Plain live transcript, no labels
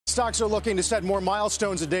Stocks are looking to set more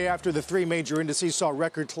milestones a day after the three major indices saw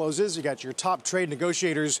record closes. You got your top trade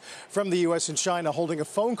negotiators from the U.S. and China holding a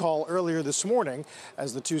phone call earlier this morning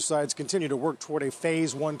as the two sides continue to work toward a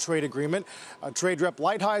phase one trade agreement. Trade Rep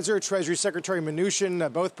Lighthizer, Treasury Secretary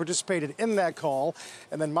Mnuchin both participated in that call.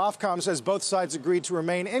 And then MOFCOM says both sides agreed to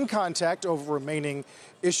remain in contact over remaining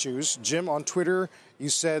issues. Jim, on Twitter, you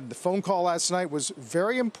said the phone call last night was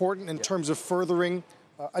very important in terms of furthering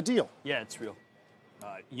a deal. Yeah, it's real.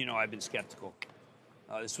 I've been skeptical.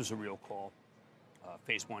 This was a real call.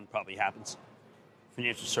 Phase one probably happens.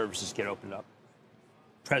 Financial services get opened up.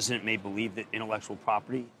 President may believe that intellectual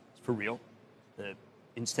property is for real.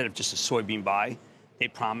 Instead of just a soybean buy, they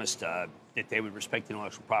promised that they would respect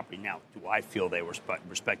intellectual property. Now, do I feel they were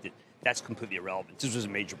respected? That's completely irrelevant. This was a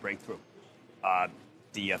major breakthrough.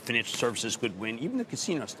 The financial services could win. Even the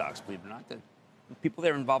casino stocks, believe it or not, the people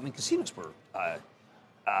that are involved in casinos were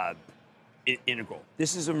integral.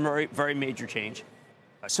 This is a very, very major change.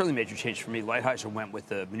 Certainly major change for me. Lighthizer went with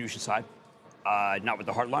the Mnuchin side, not with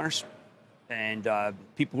the hardliners. And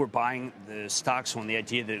people who are buying the stocks on the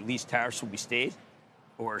idea that at least tariffs will be stayed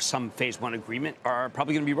or some phase one agreement are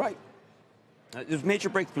probably going to be right. There was a major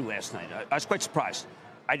breakthrough last night. I was quite surprised.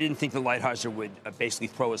 I didn't think that Lighthizer would basically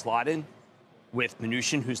throw his lot in with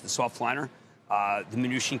Mnuchin, who's the soft liner. The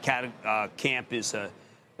Mnuchin camp is,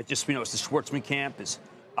 it's the Schwartzman camp, is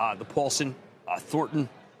the Paulson, Thornton.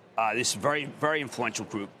 This is a very, very influential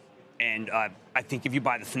group. And I think if you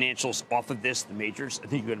buy the financials off of this, the majors, I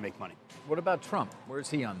think you're going to make money. What about Trump? Where's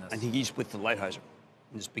he on this? I think he's with the Lighthizer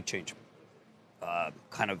in this big change.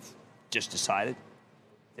 Kind of just decided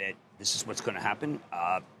that this is what's going to happen.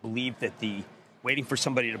 Believe that waiting for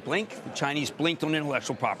somebody to blink, the Chinese blinked on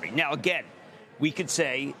intellectual property. Now, again, we could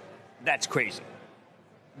say that's crazy.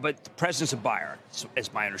 But the president's a buyer,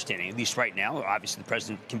 as my understanding, at least right now. Obviously, the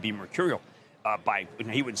president can be mercurial.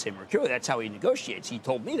 He wouldn't say mercurial. That's how he negotiates. He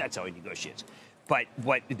told me that's how he negotiates. But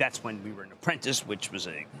that's when we were an apprentice, which was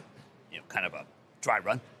kind of a dry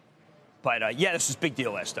run. But, this was a big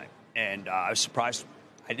deal last night. And I was surprised.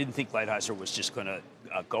 I didn't think Lighthizer was just going to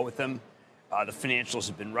go with them. The financials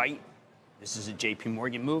have been right. This is a J.P.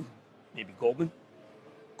 Morgan move, maybe Goldman.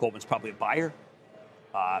 Goldman's probably a buyer.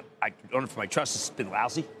 I don't know if my trust has been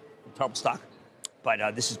lousy, terrible stock,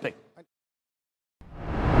 but this is big.